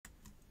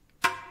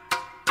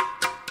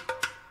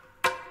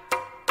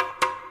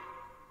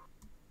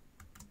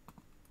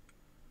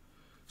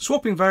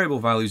Swapping variable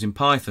values in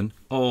Python,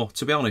 or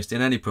to be honest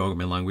in any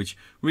programming language,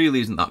 really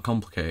isn't that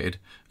complicated,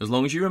 as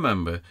long as you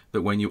remember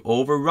that when you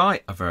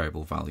overwrite a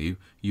variable value,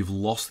 you've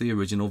lost the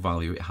original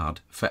value it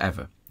had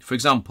forever. For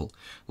example,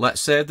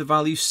 let's save the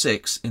value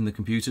 6 in the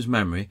computer's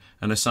memory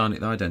and assign it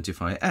the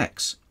identifier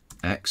x.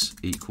 X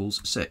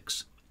equals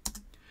 6.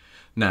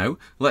 Now,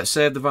 let's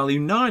save the value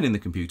 9 in the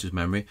computer's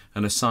memory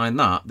and assign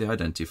that the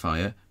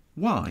identifier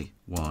y.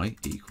 Y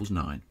equals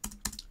 9.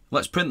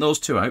 Let's print those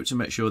two out to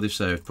make sure they've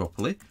saved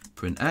properly.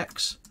 Print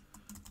x,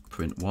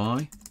 print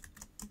y.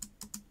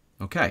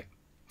 Okay.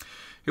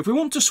 If we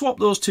want to swap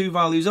those two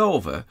values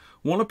over,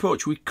 one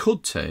approach we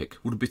could take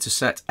would be to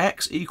set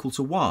x equal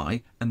to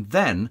y and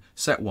then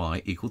set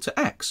y equal to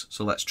x.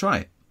 So let's try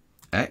it.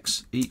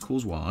 X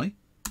equals y,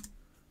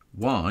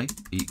 y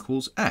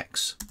equals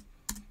x.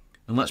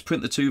 And let's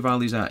print the two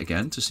values out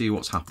again to see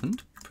what's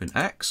happened. Print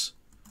x,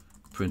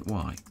 print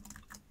y.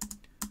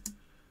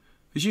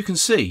 As you can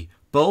see,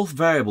 both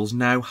variables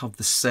now have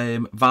the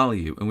same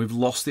value and we've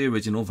lost the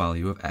original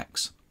value of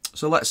x.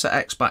 So let's set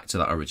x back to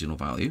that original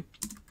value.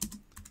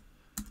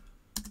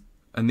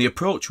 And the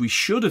approach we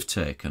should have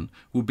taken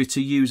would be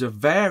to use a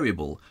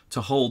variable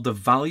to hold the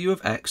value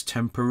of x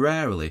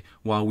temporarily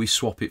while we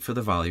swap it for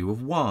the value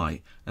of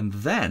y. And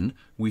then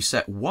we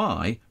set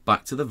y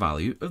back to the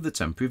value of the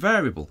temporary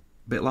variable.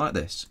 A bit like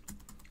this.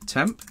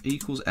 Temp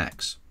equals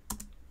x.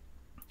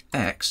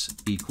 X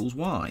equals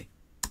y.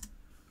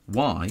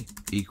 Y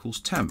equals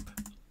temp.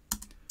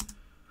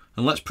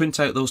 And let's print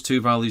out those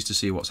two values to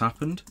see what's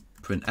happened.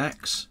 Print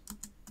x,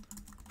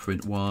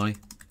 print y,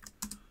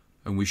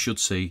 and we should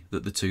see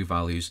that the two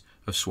values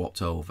have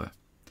swapped over.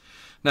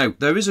 Now,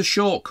 there is a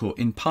shortcut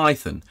in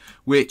Python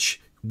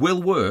which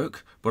will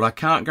work, but I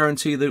can't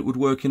guarantee that it would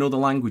work in other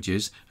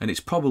languages, and it's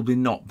probably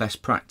not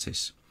best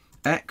practice.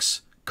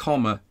 X,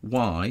 comma,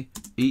 y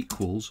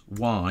equals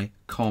y,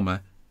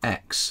 comma,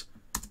 x.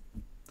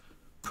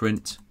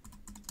 Print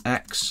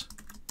x,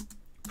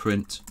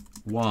 print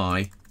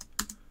y,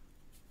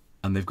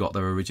 and they've got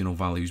their original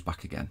values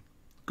back again.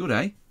 Good,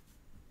 eh?